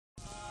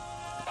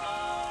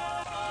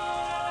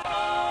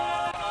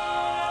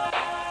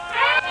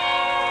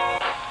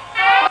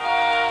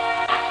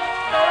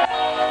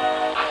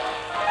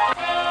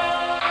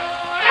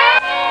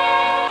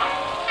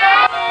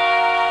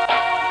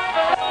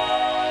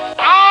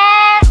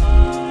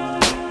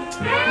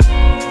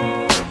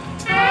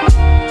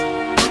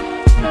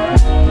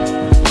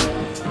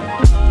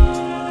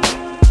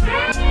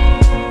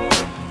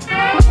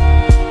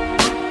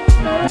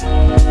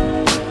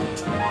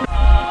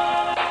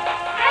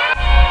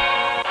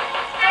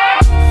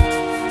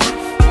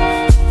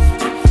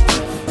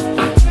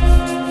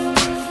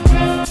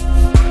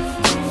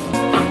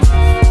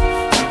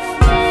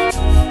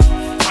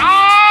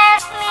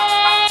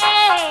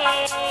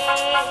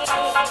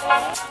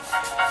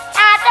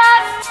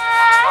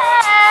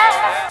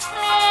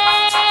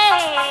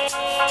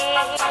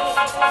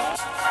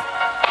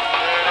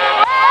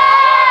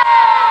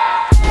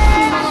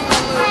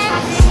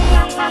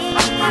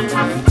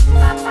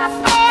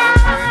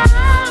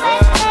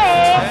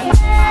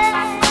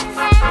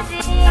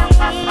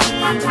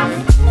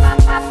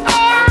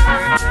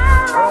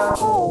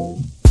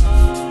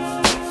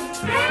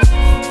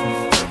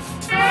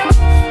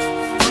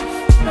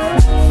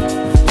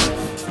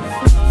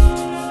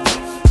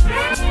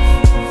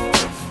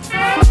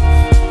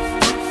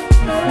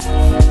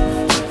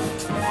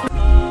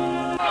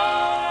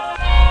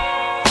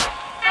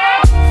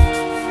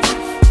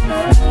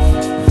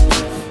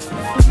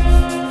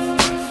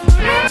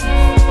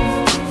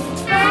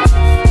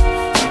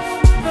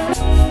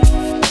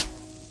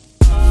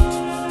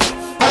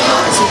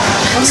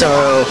So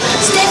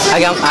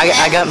I got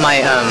my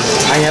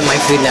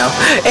food now.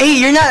 Hey,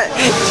 you're not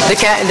the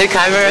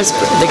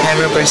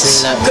camera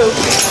person.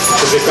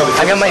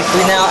 I got my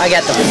food now. I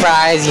got the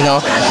fries, you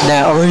know,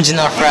 the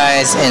original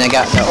fries, and I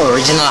got the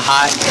original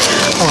hot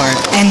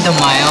and the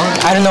mild.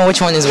 I don't know which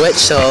one is which,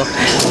 so.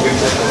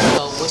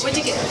 What'd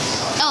you get?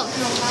 Oh,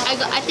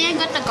 I think I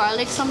got the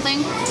garlic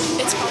something.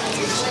 It's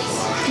probably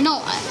no,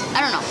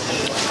 I don't know,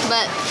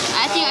 but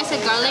I think I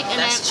said garlic, and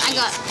then I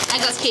got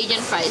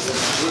Cajun fries.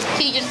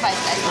 Cajun fries,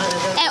 guys.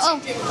 And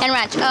and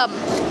ranch.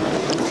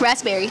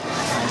 Raspberry.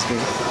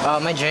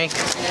 My drink.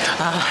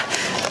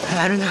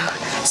 I don't know.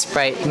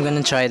 Sprite. I'm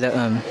gonna try the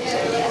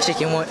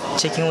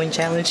chicken wing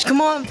challenge.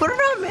 Come on, put it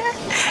on, man.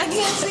 I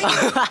can't see.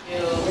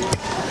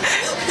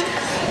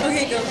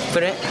 Okay, go.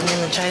 Put it. I'm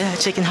gonna try the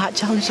chicken hot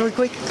challenge real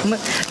quick. Come on.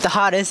 The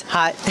hottest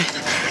hot.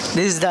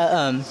 This is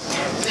the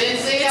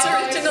It's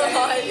original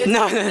hot.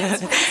 No.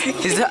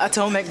 It's the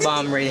atomic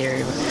bomb right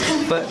here.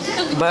 But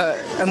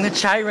I'm gonna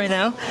try it right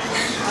now.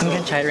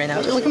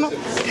 Look him up.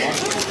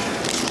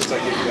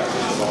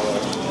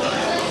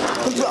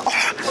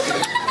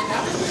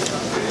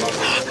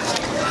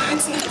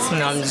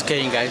 No, I'm just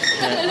kidding, guys.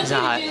 It's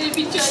not hot.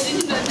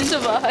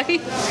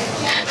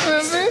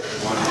 Remember?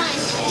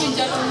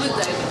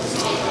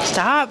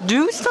 Stop,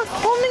 dude! Stop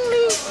filming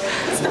me!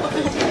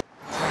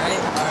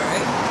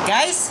 Alright.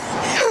 Guys?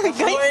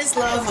 Where is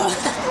lava?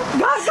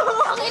 God, come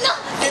on! Okay, no!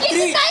 Get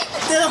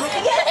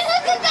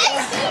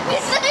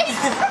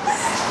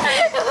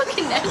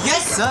You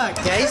guys suck,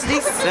 guys. They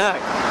suck.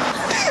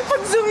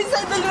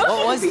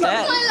 What was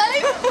that?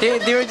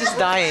 They were just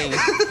dying.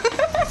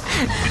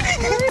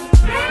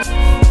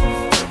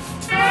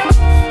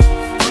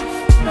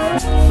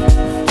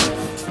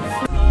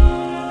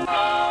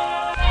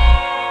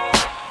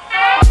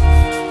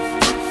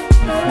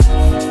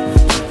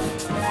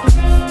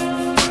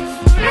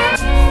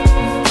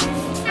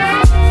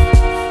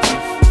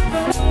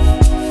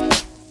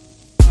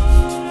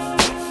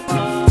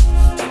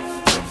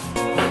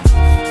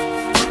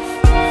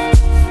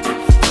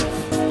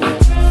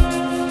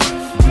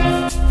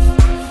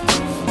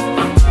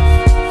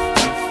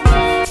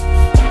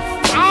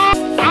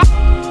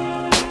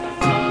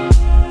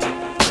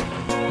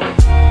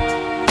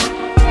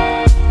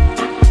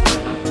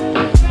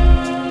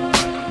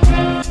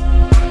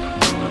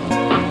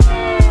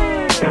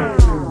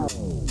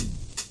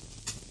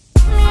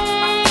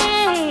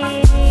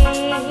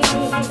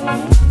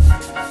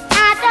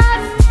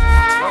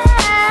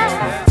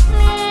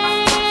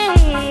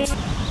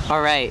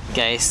 Alright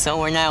guys, so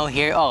we're now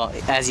here. Oh,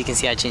 as you can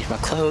see, I changed my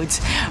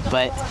clothes,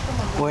 but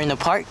we're in the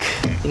park,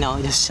 you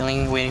know, just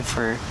chilling, waiting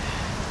for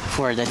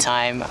the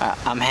time.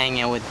 I'm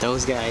hanging out with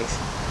those guys.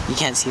 You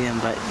can't see them,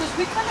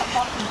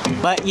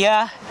 but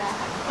yeah.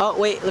 Oh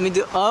wait, let me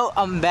do. Oh,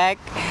 I'm back.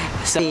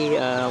 So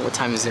what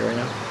time is it right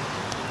now?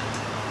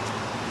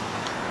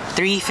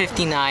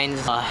 3:59.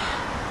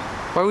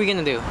 What are we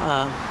gonna do?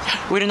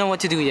 We don't know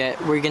what to do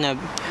yet.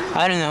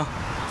 I don't know.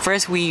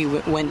 First we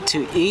went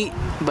to eat,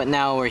 but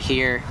now we're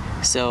here.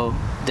 So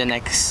the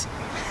next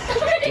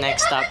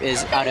stop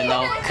is, I don't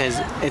know, because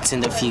it's in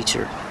the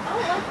future.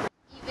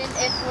 Even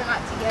if we're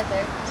not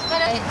together.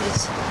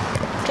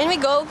 Can we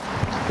go?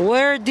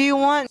 Where do you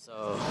want?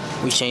 So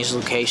we changed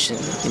location,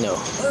 you know.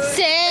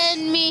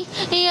 Send me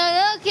your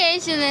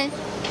location.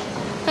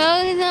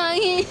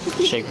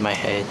 Shake my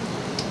head.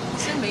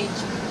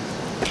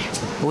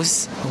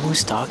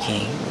 Who's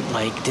talking?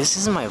 Like, this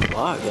is my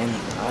vlog, and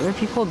other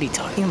people be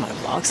talking in my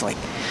vlogs like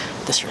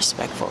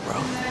disrespectful,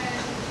 bro.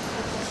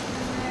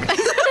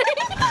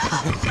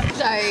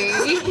 Sorry.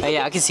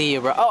 Yeah, I can see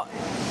you, bro.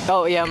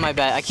 Oh yeah, my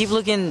bad. I keep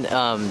looking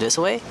this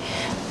way,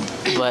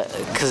 but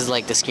cause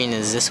like the screen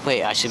is this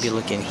way, I should be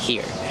looking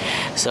here.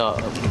 So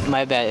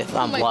my bad if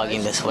I'm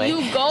vlogging this way.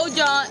 You go,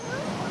 Jhon.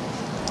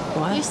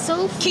 What? You're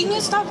so. Can you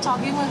stop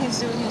talking while he's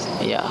doing his?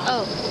 Yeah.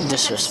 Oh.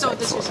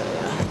 Disrespectful. So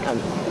Yeah.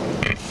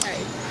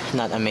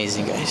 Not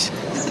amazing, guys,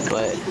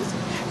 but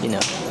you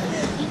know.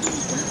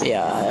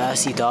 Yeah, I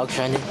see dogs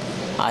running.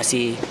 I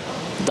see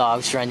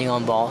dogs running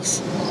on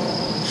balls.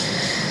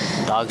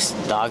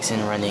 Dogs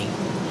and running.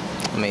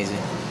 Amazing.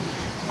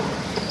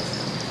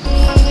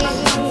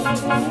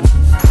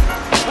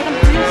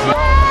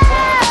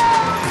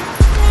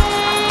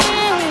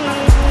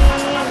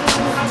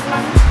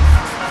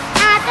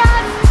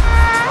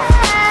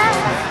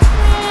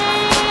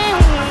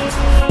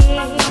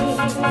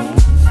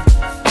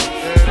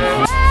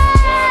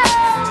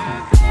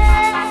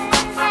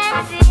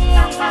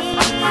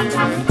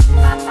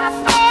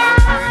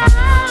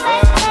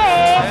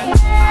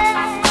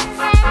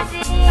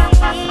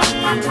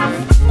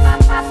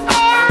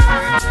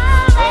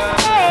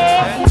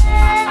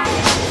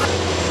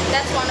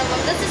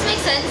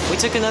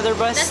 Took another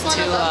bus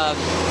to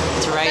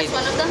ride. That's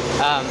one of them?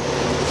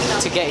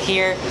 To get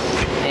here,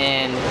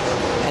 and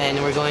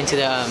we're going to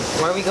the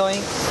where are we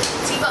going?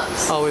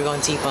 T-Bumps. Oh, we're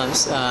going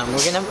T-Pumps.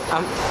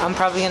 I'm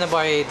probably gonna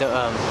buy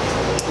the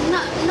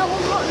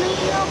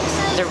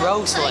the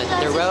rose one.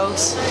 The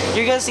rose.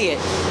 You're gonna see it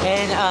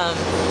in a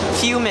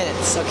few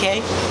minutes,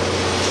 okay?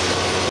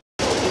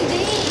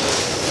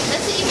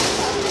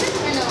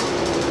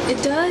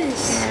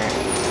 does.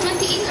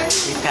 28 or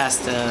We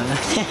passed the.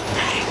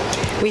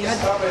 We had.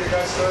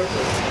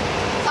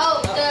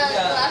 oh, the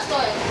last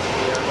one.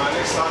 Yeah, my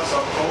next starts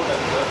are cold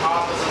and the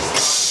half doesn't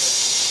start.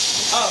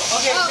 Oh,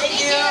 okay. Oh, thank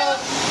thank you.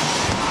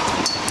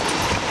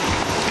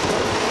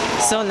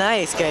 you. So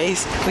nice,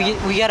 guys.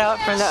 We got out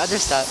from the other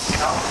stop.